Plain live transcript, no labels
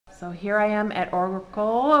So here I am at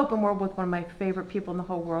Oracle Open World with one of my favorite people in the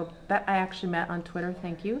whole world that I actually met on Twitter,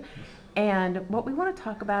 thank you. And what we want to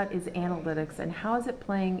talk about is analytics and how is it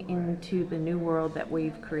playing into the new world that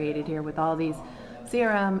we've created here with all these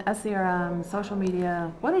CRM, SCRM, social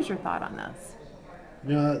media. What is your thought on this?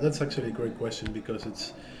 Yeah, that's actually a great question because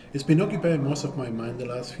it's been occupying most of my mind the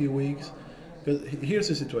last few weeks. Because here's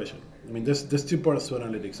the situation. I mean, there's two parts to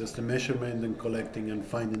analytics. There's the measurement and collecting and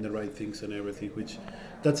finding the right things and everything, which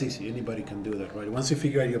that's easy. Anybody can do that, right? Once you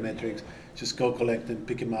figure out your metrics, just go collect them,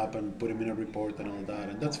 pick them up, and put them in a report and all that,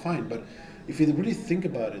 and that's fine. But if you really think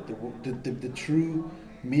about it, the true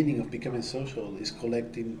meaning of becoming social is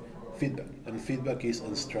collecting feedback, and feedback is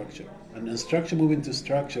unstructured. And unstructured moving to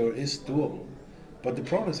structure is doable. But the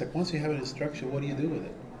problem is that once you have an structure, what do you do with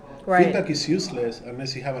it? Right. Feedback is useless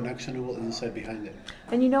unless you have an actionable insight behind it.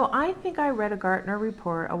 And you know, I think I read a Gartner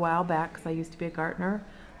report a while back, because I used to be a Gartner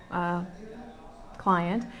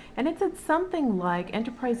client, and it said something like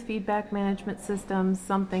enterprise feedback management systems,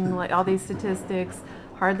 something like all these statistics,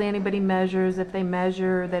 hardly anybody measures. If they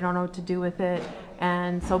measure, they don't know what to do with it.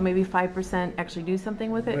 And so maybe 5% actually do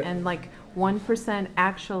something with it, Right. and like 1%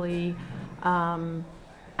 actually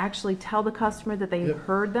tell the customer that they Yep.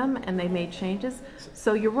 heard them and they made changes.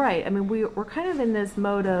 So you're right. I mean, we're kind of in this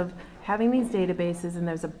mode of having these databases, and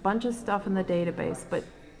there's a bunch of stuff in the database, but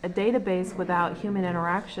a database without human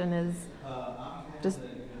interaction is just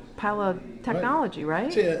a pile of technology,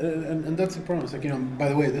 right? See, and that's the problem. It's like, by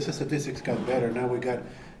the way, this statistics got better. Now we got,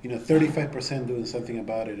 35% doing something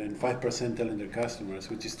about it and 5% telling their customers,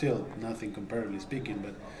 which is still nothing comparatively speaking.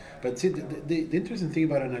 But see, the interesting thing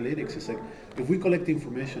about analytics is like, if we collect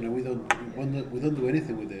information and we don't do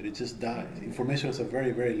anything with it, it just dies. Information has a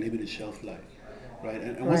very, very limited shelf life, right?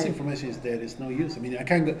 And once Right. information is dead, it's no use. I mean, I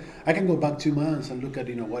can go back 2 months and look at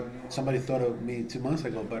what somebody thought of me 2 months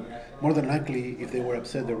ago, but more than likely, if they were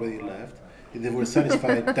upset, they already left. If they were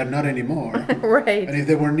satisfied, they're not anymore. Right. And if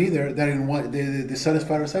they were neither, they're in what they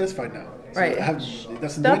satisfied or satisfied now. So Right. it doesn't do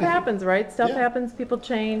Stuff anything. happens, right? Stuff Yeah. happens, people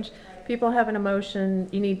change, people have an emotion.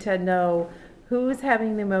 You need to know who's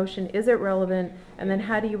having the emotion, is it relevant, and then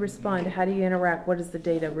how do you respond, how do you interact, what does the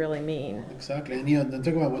data really mean? Exactly, and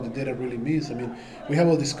talk about what the data really means. I mean, we have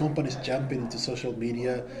all these companies jumping into social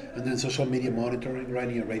media and then social media monitoring,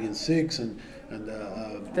 right? Radiant 6 and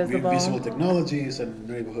Visible. Technologies and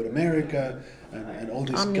Neighborhood America and all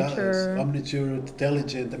these guys, Omniture,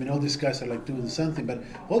 Intelligent. I mean, all these guys are like doing something, but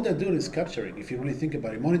all they're doing is capturing. If you really think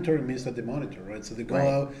about it, monitoring means that they monitor, right? So they go Right.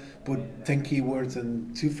 out, put 10 keywords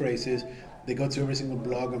and 2 phrases. They go to every single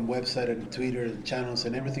blog and website and Twitter and channels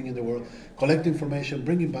and everything in the world, collect information,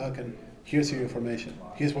 bring it back, and here's your information.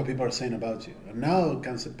 Here's what people are saying about you. And now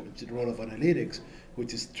comes the role of analytics,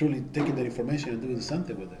 which is truly taking that information and doing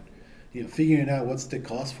something with it. Figuring out what's the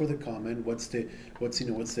cost for the comment, what's the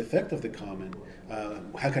effect of the comment,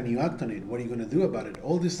 how can you act on it, what are you going to do about it?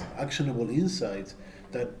 All these actionable insights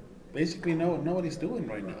that basically nobody's doing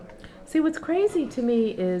right now. See, what's crazy to me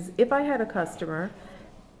is if I had a customer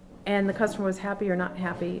and the customer was happy or not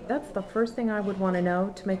happy, that's the first thing I would want to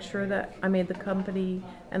know to make sure that I made the company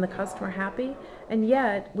and the customer happy. And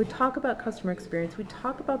yet, we talk about customer experience, we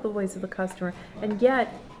talk about the voice of the customer, and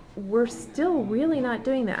yet we're still really not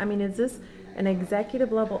doing that. I mean, is this an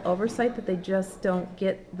executive level oversight that they just don't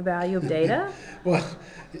get the value of data? Well,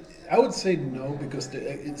 I would say no, because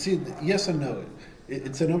yes and no.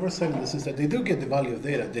 It's an oversight in the sense that they do get the value of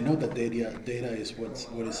data. They know that data is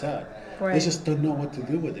what is at. Right. They just don't know what to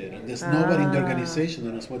do with it, and there's nobody in the organization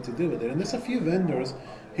that knows what to do with it. And there's a few vendors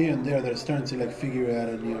here and there that are starting to figure out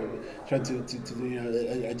and trying to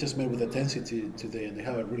I just met with Intensity today, and they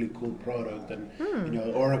have a really cool product, and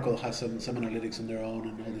Oracle has some analytics on their own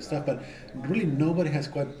and all this stuff, but really nobody has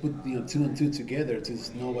quite put 2 and 2 together to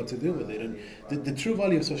know what to do with it. And the true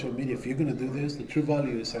value of social media, if you're going to do this, the true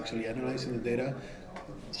value is actually analyzing the data,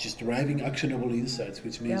 just deriving actionable insights,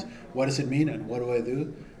 which means what does it mean and what do I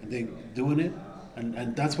do, and then doing it,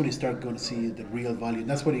 and that's when you start going to see the real value. And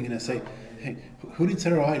that's when you're going to say, hey, who needs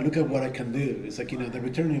ROI? Look at what I can do. It's like, the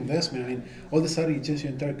return on investment. I mean, all of a sudden you change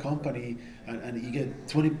your entire company and you get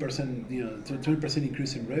 20%, 20%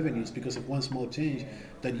 increase in revenues because of one small change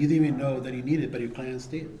that you didn't even know that you needed, but your clients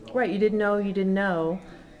did. Right, you didn't know.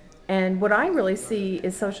 And what I really see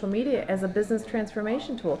is social media as a business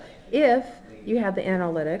transformation tool. If you have the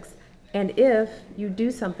analytics, and if you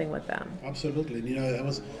do something with them. Absolutely. And, I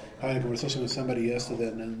was having a conversation with somebody yesterday,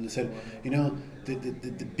 and they said,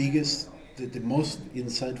 the biggest, the most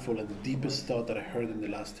insightful and the deepest thought that I heard in the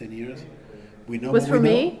last 10 years, we know was what for we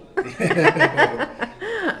me? know.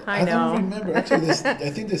 I know. don't remember. Actually, I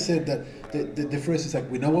think they said that the phrase is like,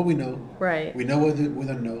 we know what we know. Right. We know what we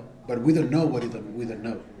don't know, but we don't know what we don't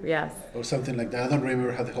know. Yes. Or something like that. I don't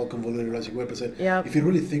remember how the whole convoluted logic went, but said, Yep. if you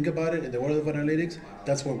really think about it, in the world of analytics,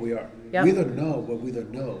 that's where we are. Yep. We don't know what we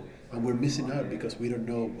don't know, and we're missing out because we don't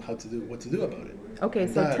know what to do about it. Okay,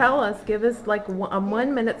 And so tell us, give us like a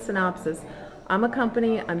 1-minute synopsis. I'm a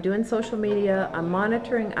company, I'm doing social media, I'm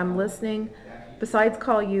monitoring, I'm listening, besides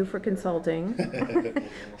call you for consulting.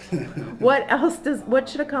 What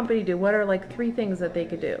should a company do? What are like 3 things that they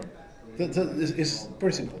could do? It's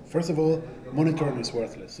pretty simple. First of all, monitoring is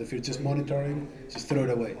worthless. If you're just monitoring, just throw it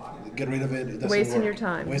away. Get rid of it. It doesn't Wasting work. your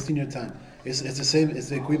time. Wasting your time. It's the same. It's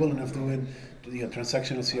the equivalent of doing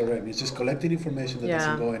transactional CRM. It's just collecting information that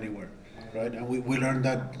doesn't go anywhere, right? And we learned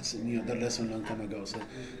that that lesson a long time ago. So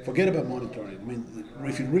forget about monitoring. I mean,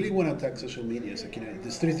 if you really want to attack social media, it's like,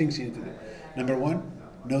 there's 3 things you need to do. Number 1,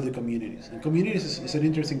 know the communities. And communities is an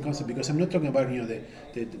interesting concept because I'm not talking about the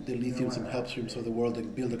lithiums and help streams of the world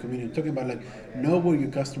that build a community. I'm talking about like know where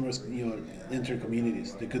your customers enter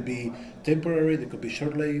communities. They could be temporary, they could be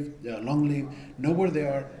short-lived, long-lived. Know where they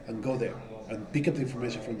are and go there and pick up the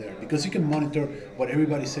information from there, because you can monitor what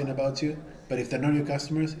everybody's saying about you, but if they're not your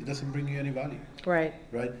customers, it doesn't bring you any value. Right.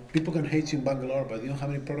 Right? People can hate you in Bangalore, but you don't have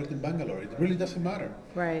any product in Bangalore. It really doesn't matter.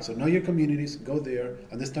 Right. So know your communities, go there,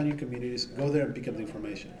 understand your communities, go there and pick up the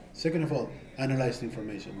information. Second of all, analyze the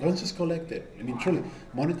information. Don't just collect it. I mean, truly,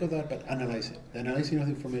 monitor that, but analyze it. The analyzing of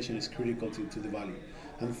the information is critical to the value.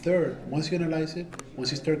 And third, once you analyze it,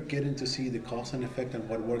 once you start getting to see the cause and effect and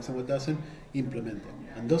what works and what doesn't, implement it.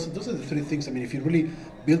 And those are the 3 things. I mean, if you really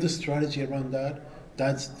build a strategy around that,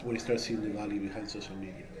 that's when you start seeing the value behind social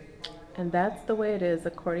media. And that's the way it is,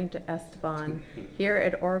 according to Esteban, here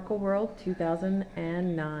at Oracle World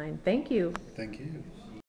 2009. Thank you. Thank you.